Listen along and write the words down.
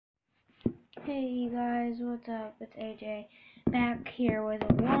Hey guys, what's up? It's AJ back here with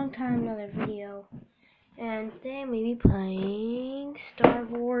a long time another video, and today I'm gonna be playing Star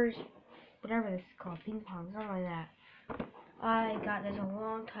Wars, whatever this is called, ping pong, something like that. I got this a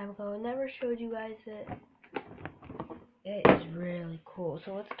long time ago and never showed you guys it. It is really cool.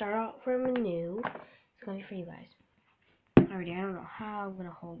 So let's start out from new. It's gonna be for you guys. Alrighty, I don't know how I'm gonna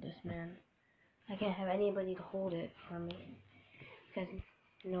hold this, man. I can't have anybody to hold it for me because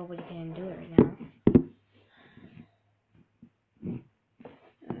nobody can do it right now.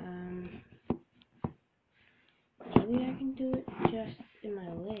 Maybe I can do it just in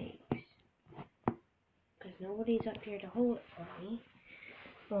my legs, because nobody's up here to hold it for me.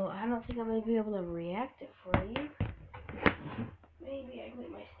 Well, I don't think I'm going to be able to react it for you. Maybe I can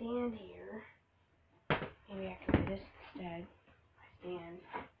put my stand here. Maybe I can do this instead. My stand.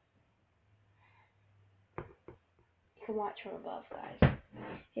 You can watch from above, guys.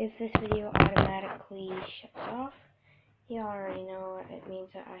 If this video automatically shuts off, you already know it means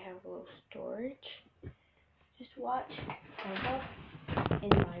that I have low storage. Just watch from above in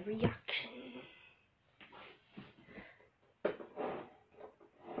my reaction.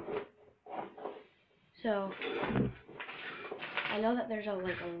 So, I know that there's a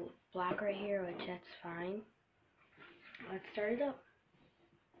block right here, which that's fine. Let's start it up.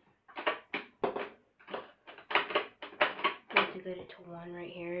 Need to get it to 1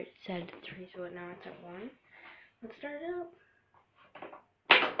 right here. It said 3, so now it's at 1. Let's start it up.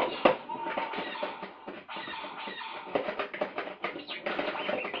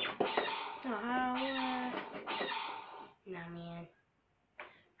 Nah, man.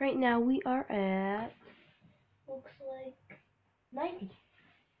 Right now we are at, looks like 90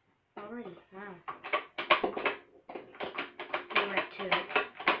 already. Wow. We're at 2.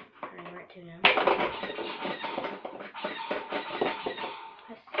 Alright, we're at 2 now.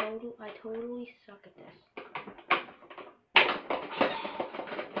 I totally suck at this.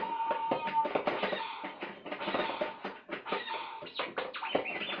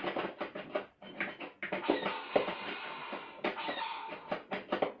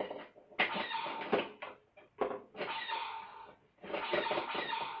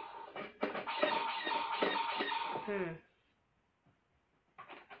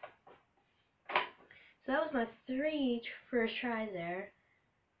 So that was my 3 first tries there.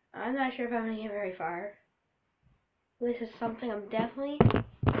 I'm not sure if I'm going to get very far. This is something I'm definitely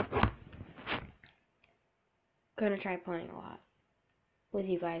going to try playing a lot with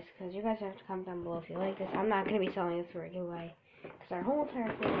you guys, because you guys have to comment down below if you like this. I'm not going to be selling this for a giveaway, because our whole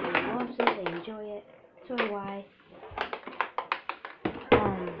entire family loves it, they enjoy it, so do I.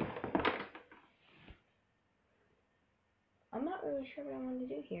 I'm not really sure what I want to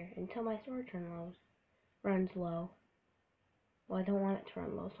do here until my storage runs low. Well, I don't want it to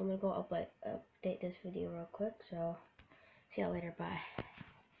run low, so I'm going to go update this video real quick, so see y'all later, bye.